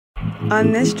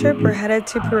On this trip, we're headed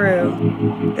to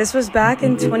Peru. This was back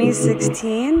in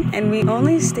 2016, and we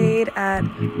only stayed at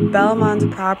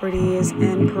Belmond properties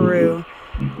in Peru.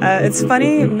 It's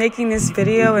funny making this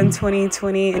video in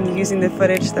 2020 and using the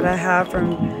footage that I have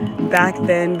from back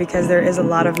then because there is a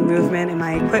lot of movement and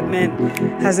my equipment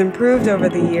has improved over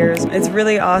the years. It's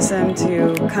really awesome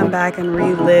to come back and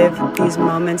relive these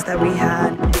moments that we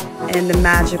had in the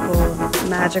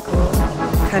magical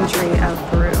country of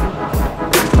Peru.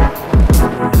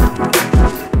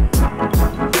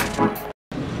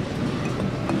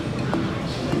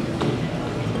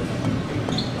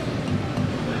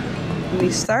 We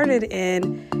started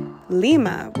in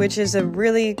Lima, which is a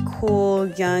really cool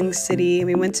young city.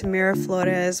 We went to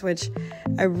Miraflores, which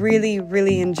I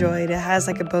really enjoyed. It has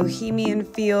like a bohemian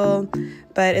feel,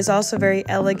 but it's also very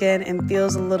elegant and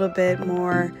feels a little bit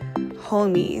more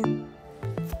homey.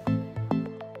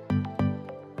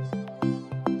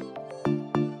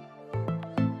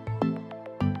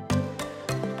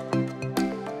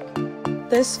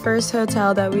 This first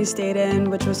hotel that we stayed in,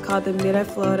 which was called the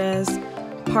Miraflores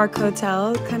Park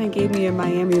Hotel, kind of gave me a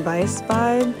Miami Vice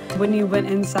vibe. When you went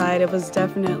inside, it was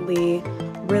definitely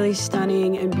really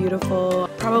stunning and beautiful,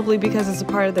 probably because it's a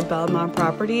part of the Belmond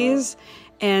properties.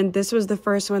 And this was the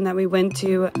first one that we went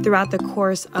to throughout the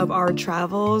course of our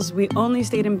travels. We only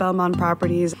stayed in Belmond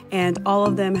properties, and all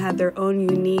of them had their own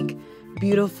unique,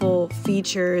 beautiful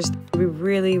features. We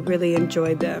really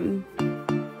enjoyed them.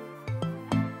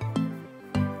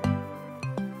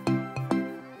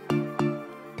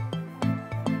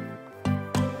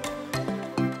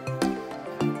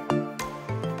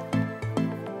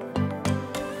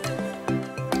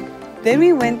 Then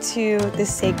we went to the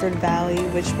Sacred Valley,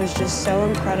 which was just so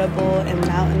incredible and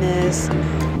mountainous.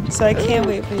 So I can't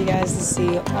wait for you guys to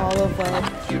see all of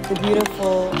the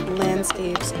beautiful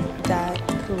landscapes that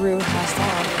Peru has to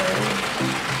offer.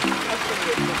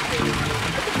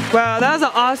 Wow, that was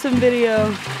an awesome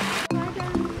video.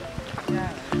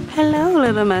 Hello,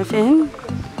 little muffin.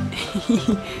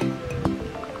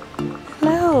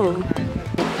 Hello.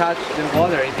 Touch the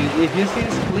water. If you see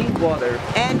this clean water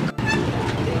and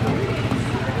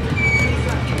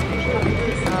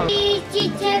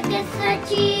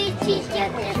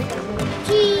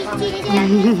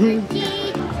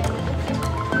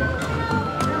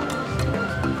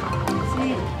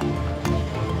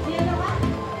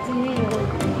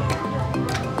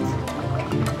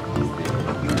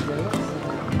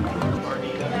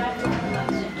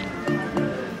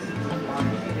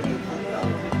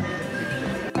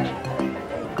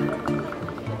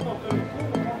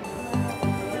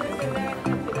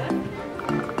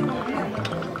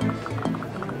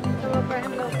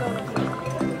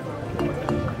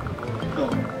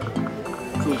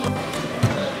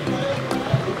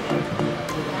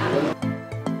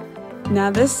Now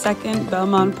this second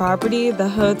Belmond property, the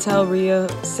Hotel Rio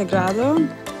Sagrado,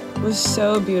 was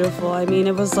so beautiful. I mean,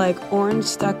 it was like orange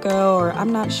stucco, or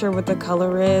I'm not sure what the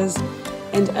color is,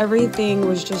 and everything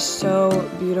was just so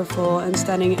beautiful and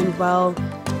stunning and well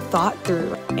thought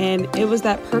through. And it was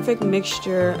that perfect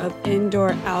mixture of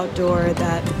indoor, outdoor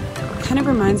that kind of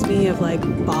reminds me of like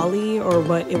Bali, or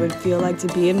what it would feel like to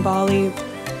be in Bali,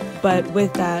 but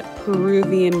with that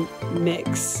Peruvian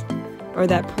mix, or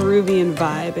that Peruvian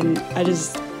vibe. And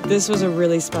this was a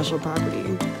really special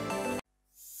property.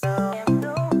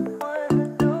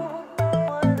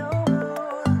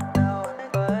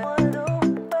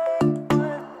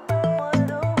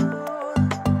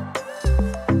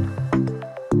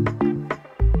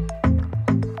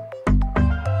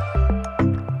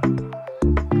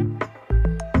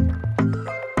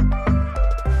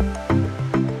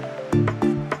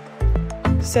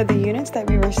 So the units that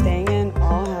we were staying in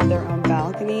all had their own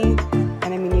balcony, and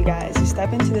I mean, you guys, you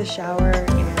step into the shower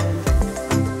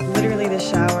and literally the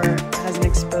shower has an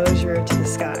exposure to the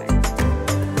sky.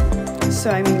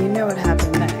 So I mean, you know what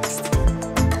happened next.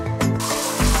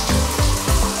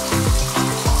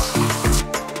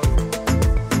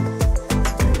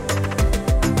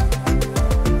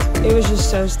 It was just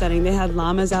so stunning. They had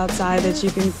llamas outside that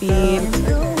you can feed.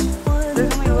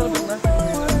 There's only a little bit left.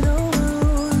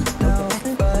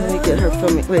 get her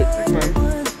from me. Wait, come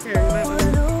on.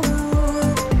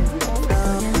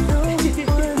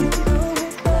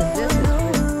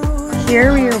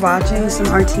 Here we are watching some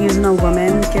artisanal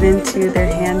women get into their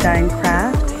hand-dying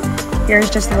craft. Here's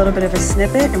just a little bit of a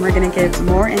snippet, and we're going to get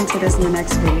more into this in the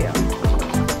next video.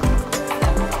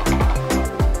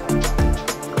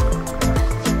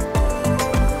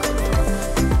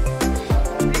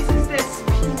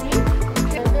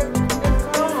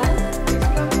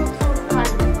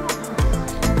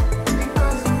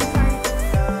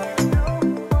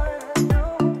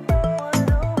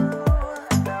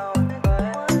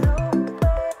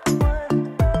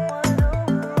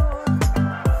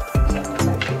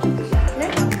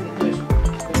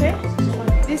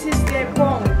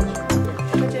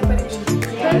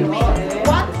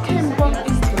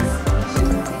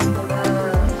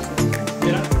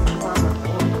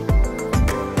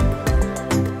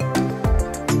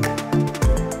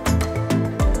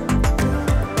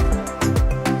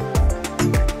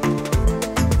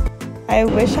 I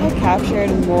wish I captured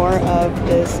more of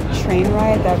this train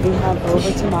ride that we had over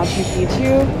to Machu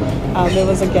Picchu. It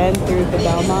was again through the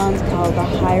Belmond called the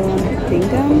Hiram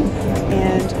Bingham,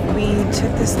 and we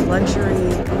took this luxury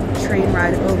train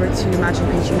ride over to Machu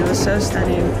Picchu, and it was so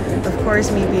stunning. Of course,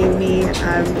 me being me,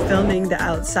 I'm filming the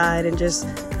outside and just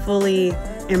fully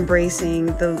embracing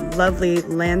the lovely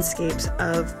landscapes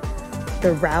of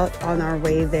the route on our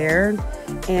way there.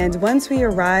 And once we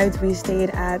arrived, we stayed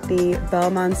at the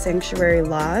Belmond Sanctuary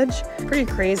Lodge. Pretty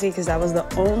crazy because that was the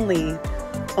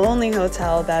only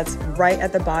hotel that's right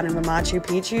at the bottom of Machu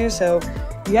Picchu. So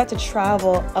you have to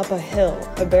travel up a hill,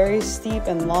 a very steep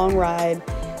and long ride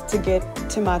to get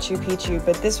to Machu Picchu.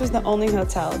 But this was the only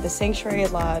hotel, the Sanctuary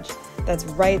Lodge, that's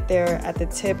right there at the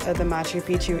tip of the Machu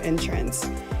Picchu entrance.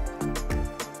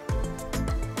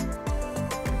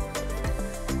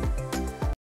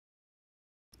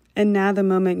 And now the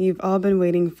moment you've all been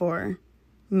waiting for,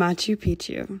 Machu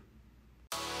Picchu.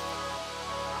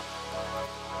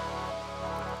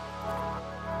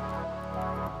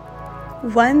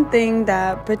 One thing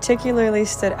that particularly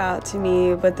stood out to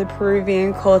me with the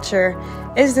Peruvian culture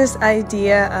is this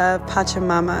idea of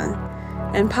Pachamama.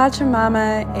 And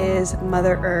Pachamama is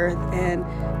Mother Earth and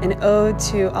an ode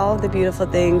to all of the beautiful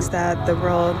things that the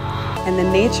world and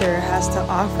the nature has to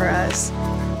offer us.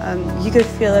 You could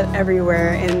feel it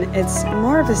everywhere, and it's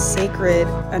more of a sacred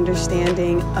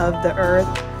understanding of the earth.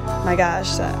 My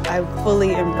gosh, I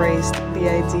fully embraced the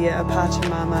idea of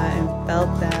Pachamama and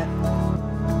felt that.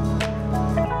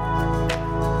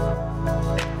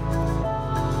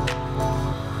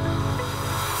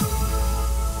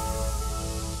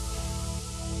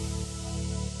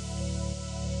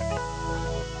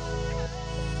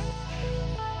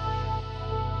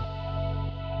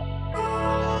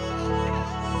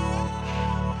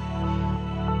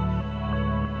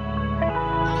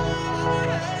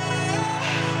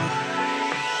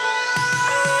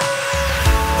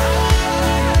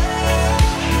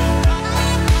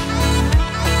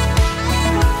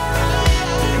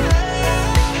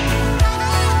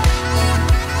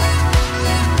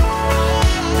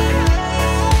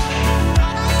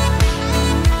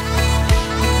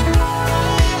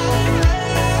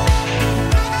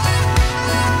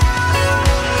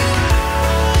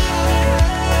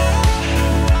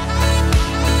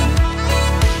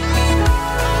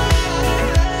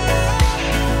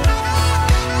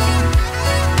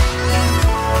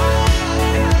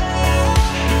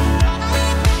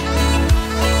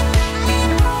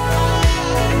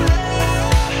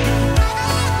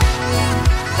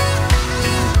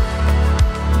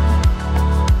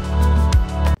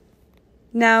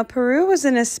 Now, Peru was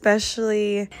an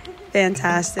especially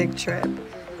fantastic trip.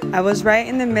 I was right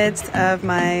in the midst of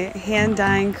my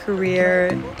hand-dyeing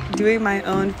career, doing my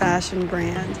own fashion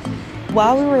brand.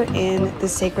 While we were in the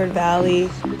Sacred Valley,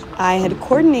 I had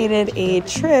coordinated a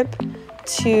trip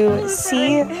to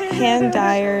see hand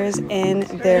dyers in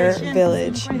their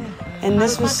village. And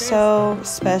this was so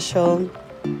special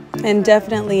and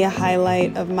definitely a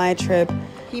highlight of my trip,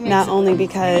 not only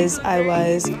because I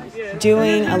was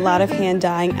doing a lot of hand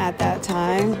dyeing at that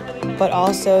time, but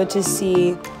also to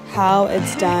see how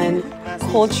it's done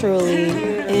culturally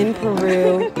in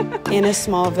Peru in a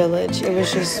small village. It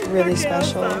was just really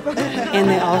special. And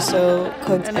they also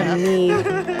cooked a meat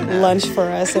lunch for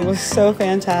us. It was so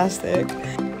fantastic.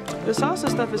 The salsa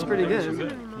stuff is pretty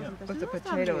good. But the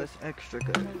potato is extra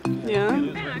good. Yeah?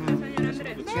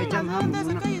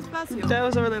 That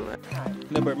was really good.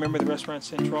 No, but remember the restaurant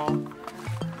Central?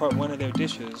 Part one of their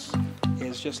dishes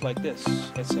is just like this.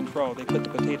 At Central, they put the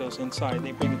potatoes inside.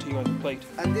 They bring it to you on the plate.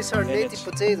 And these are native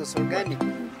potatoes, organic.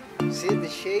 See the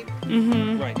shape?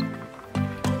 Mm-hmm. Right.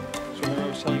 So remember I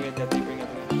was telling you that they bring it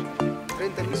to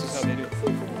us. This is how they do it.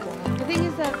 The thing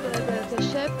is that the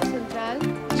chef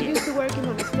Central, he used to work in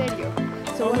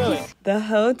Monasterio. So really? The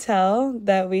hotel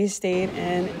that we stayed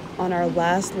in on our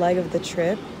last leg of the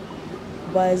trip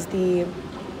was the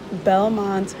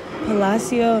Belmond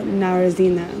Palacio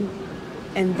Nazarenas.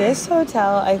 And this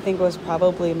hotel, I think, was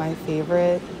probably my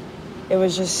favorite. It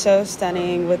was just so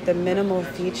stunning with the minimal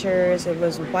features. It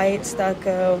was white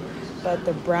stucco, but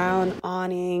the brown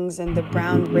awnings and the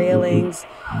brown railings.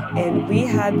 And we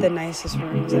had the nicest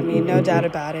rooms. I mean, no doubt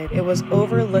about it. It was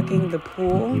overlooking the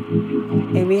pool,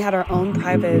 and we had our own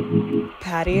private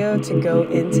patio to go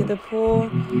into the pool.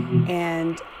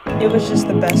 And it was just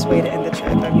the best way to end the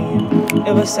trip. I mean,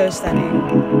 it was so stunning.